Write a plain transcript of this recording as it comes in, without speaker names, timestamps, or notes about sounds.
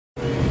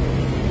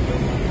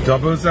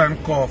Doubles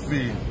and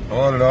coffee.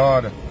 Oh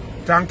Lord.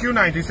 Thank you,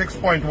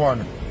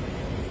 96.1.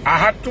 I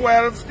had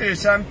 12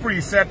 station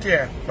preset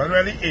here, but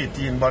really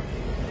 18, but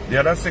the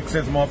other 6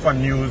 is more for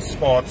news,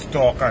 sports,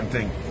 talk and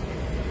thing.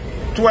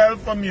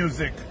 12 for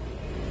music.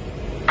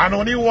 And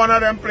only one of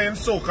them playing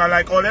soca,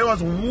 like all they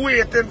was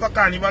waiting for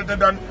Carnival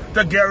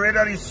to get rid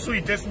of the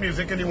sweetest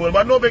music in the world,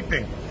 but no big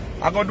thing.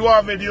 I go do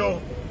a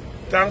video,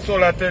 thanks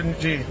Solar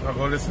 10G, I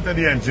go listen to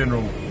the engine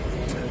room.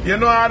 You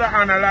know how to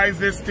analyze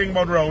this thing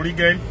about Rowley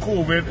getting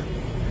COVID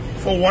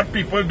for what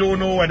people don't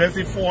know whether it's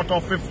the 4th or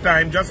 5th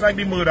time, just like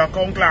the murder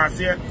count last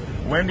year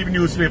when the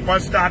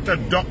newspapers started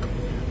to duck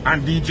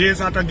and DJs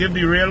had to give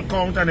the real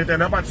count and it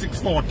ended up at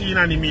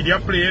 6:14 and the media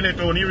playing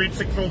it only reached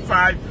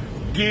 6:05.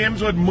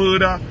 Games with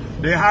murder,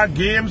 they had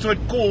games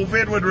with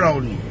COVID with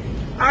Rowley.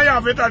 I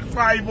have it at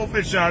 5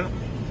 official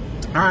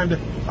and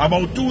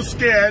about 2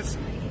 scares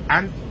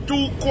and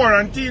 2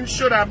 quarantines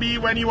should have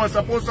been when he was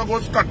supposed to go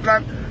to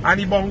Scotland and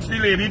he bounced the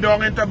lady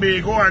down in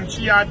Tobago and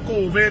she had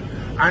COVID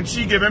and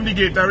she gave him the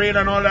Gatorade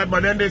and all that,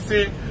 but then they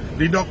say,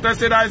 the doctor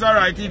said that is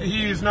alright,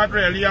 he is not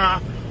really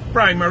a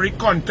primary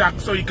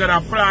contact so he could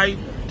have fly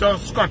to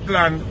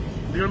Scotland.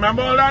 Do you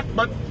remember all that?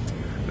 But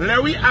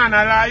let we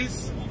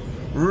analyze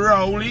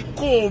Rowley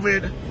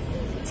COVID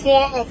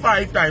 4 or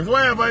 5 times,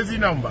 whatever is the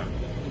number.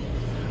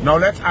 Now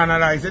let's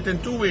analyze it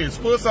in 2 ways.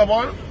 First of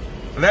all,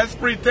 let's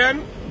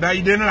pretend that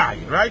he didn't lie,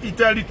 right? He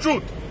tell the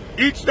truth.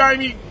 Each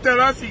time he tell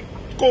us he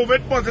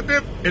COVID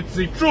positive, it's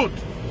the truth.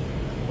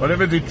 But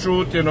if it's the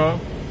truth, you know,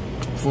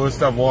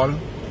 first of all,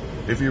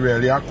 if you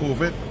really are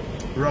COVID,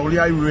 Rowley,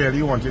 I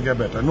really want you to get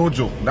better. No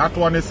joke. That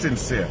one is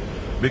sincere.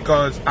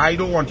 Because I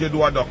don't want you to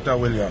do a Dr.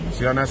 Williams.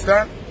 You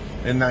understand?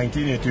 In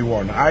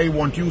 1981. I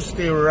want you to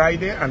stay right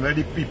there and let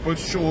the people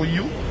show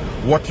you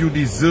what you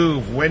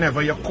deserve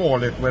whenever you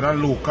call it, whether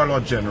local or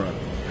general.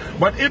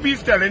 But if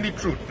he's telling the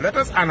truth, let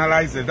us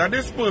analyze it. That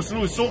this person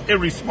who is so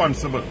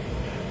irresponsible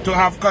to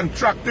have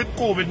contracted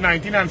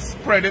COVID-19 and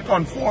spread it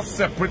on 4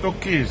 separate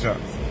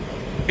occasions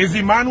is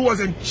the man who was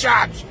in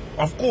charge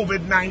of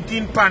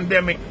COVID-19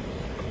 pandemic,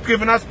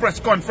 giving us press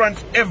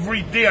conference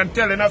every day and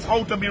telling us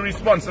how to be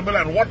responsible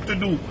and what to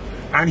do.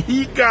 And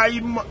he can't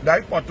even,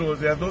 that photos,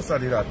 there's no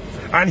study that.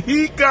 And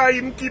he can't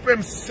even keep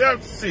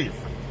himself safe.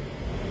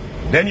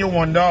 Then you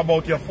wonder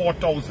about your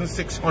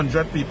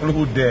 4,600 people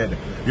who dead.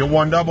 You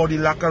wonder about the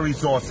lack of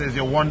resources.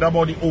 You wonder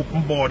about the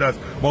open borders,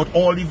 about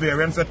all the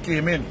variants that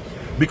came in.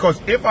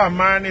 Because if a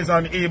man is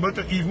unable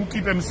to even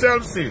keep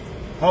himself safe,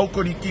 how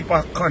could he keep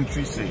a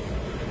country safe?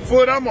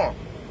 Furthermore,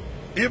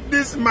 if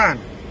this man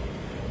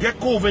get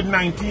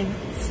COVID-19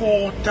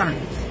 4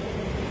 times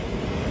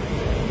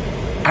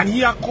and he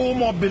had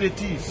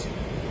comorbidities,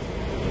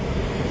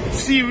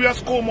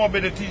 serious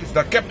comorbidities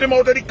that kept him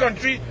out of the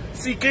country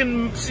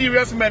seeking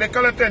serious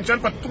medical attention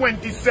for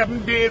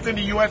 27 days in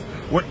the US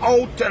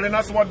without telling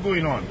us what's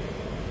going on,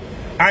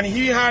 and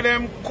he had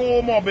them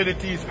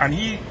comorbidities and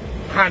he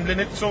handling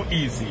it so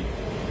easy,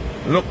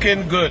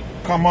 looking good,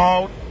 come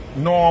out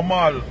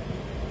normal,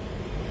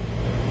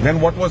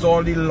 then what was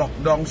all the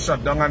lockdown,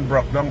 shutdown and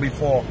broke down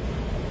before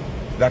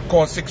that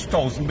caused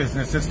 6,000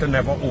 businesses to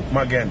never open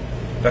again,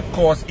 that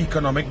caused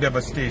economic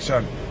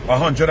devastation,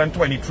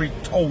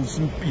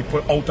 123,000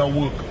 people out of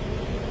work,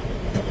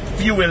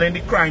 fueling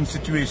the crime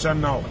situation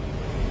now?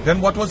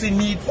 Then what was the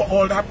need for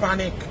all that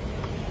panic?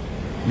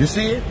 You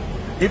see,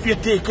 if you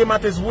take him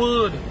at his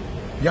word,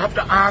 you have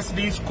to ask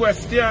these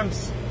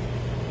questions.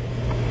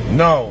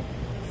 Now,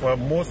 for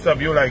most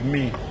of you like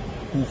me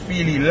who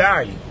feel he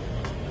lied,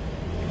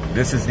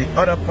 this is the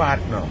other part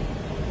now.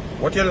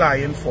 What you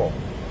lying for?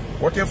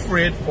 What you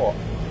afraid for?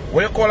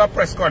 What you call a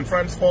press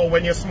conference for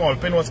when your small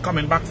pin was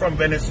coming back from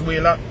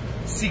Venezuela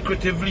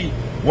secretively?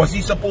 Was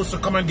he supposed to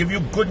come and give you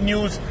good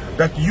news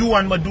that you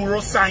and Maduro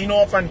sign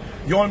off and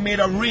you all made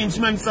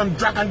arrangements on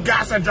Dragon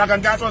Gas and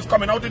Dragon Gas was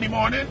coming out in the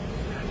morning?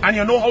 And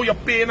you know how you're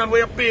paying and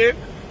where you're paying?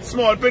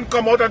 Small pin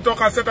come out and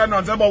talk a set of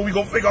nonsense, but we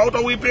go figure out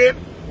how we paying.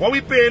 What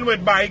we paying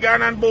with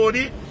Bygone and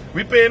Bodie?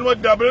 We paying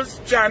with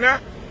Doubles, China?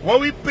 What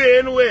we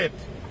paying with?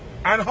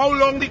 And how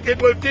long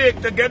it will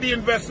take to get the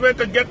investment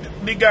to get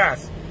the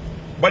gas?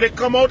 But they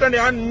come out and they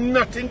had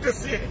nothing to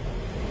say.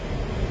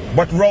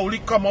 But Rowley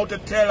come out to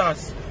tell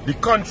us, the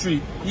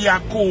country, he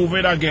had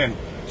COVID again.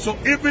 So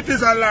if it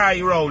is a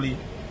lie, Rowley,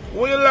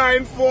 what are you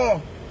lying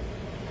for?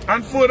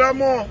 And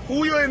furthermore,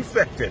 who you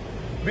infected?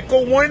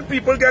 Because when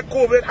people get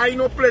COVID, I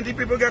know plenty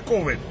people get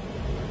COVID.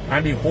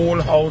 And the whole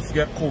house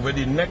get COVID.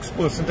 The next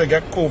person to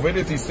get COVID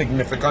is the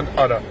significant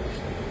other.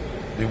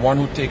 The one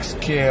who takes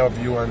care of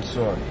you and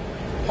so on.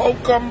 How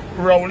come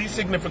Rowley's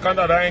significant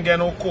other ain't get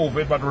no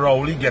COVID, but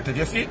Rowley get it?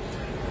 You see,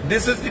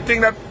 this is the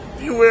thing that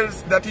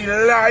fuels that he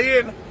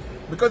lying.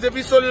 Because if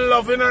he's so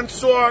loving and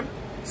so on,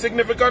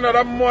 significant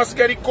other must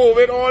get the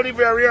COVID, all the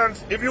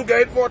variants. If you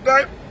get it 4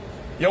 times,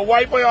 your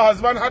wife or your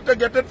husband had to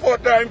get it 4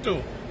 times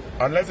too.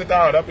 Unless it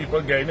are other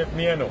people getting it,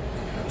 me, you know.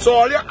 So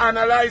all you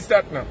analyze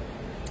that now.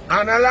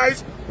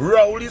 Analyze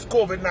Rowley's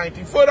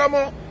COVID-19.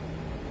 Furthermore,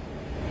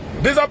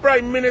 This is a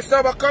prime minister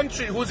of a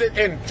country who's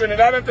in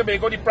Trinidad and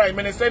Tobago. The prime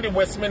minister in the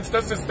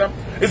Westminster system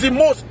is the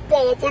most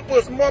powerful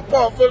person, more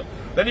powerful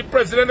than the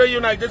president of the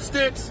United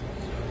States.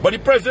 But the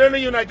president of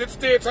the United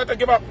States had to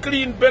give a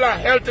clean bill of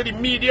health to the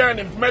media and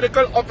the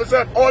medical officer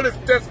and all his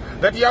tests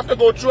that he have to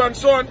go through and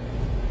so on.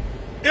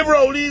 If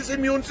ROWLEY's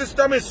immune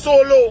system is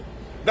so low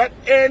that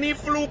any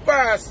flu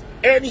pass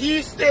and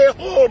he stay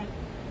home,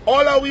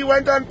 all of we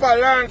went on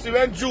Palance, we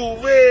went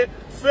Juve,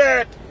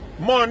 Fete,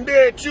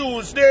 Monday,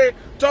 Tuesday,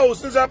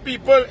 thousands of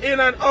people in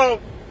and out,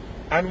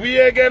 and we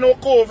ain't get no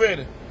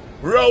COVID.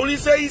 ROWLEY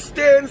say he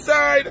stay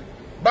inside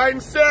by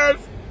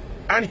himself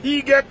and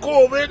he get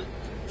COVID.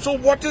 So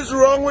what is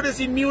wrong with his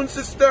immune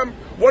system?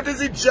 What is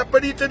the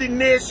jeopardy to the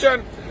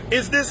nation?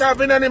 Is this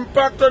having an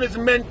impact on his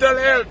mental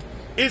health?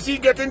 Is he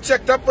getting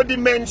checked up for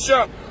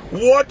dementia?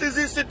 What is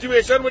the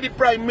situation with the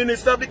prime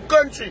minister of the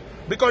country?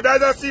 Because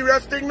that's a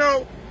serious thing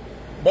now.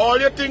 But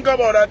all you think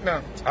about that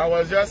now, I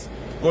was just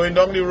going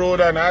down the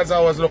road and as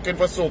I was looking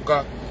for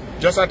soca,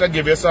 just had to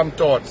give you some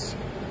thoughts.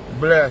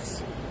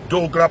 Bless.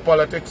 Douglas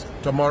Politics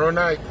tomorrow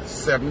night,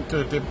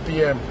 7:30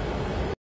 p.m.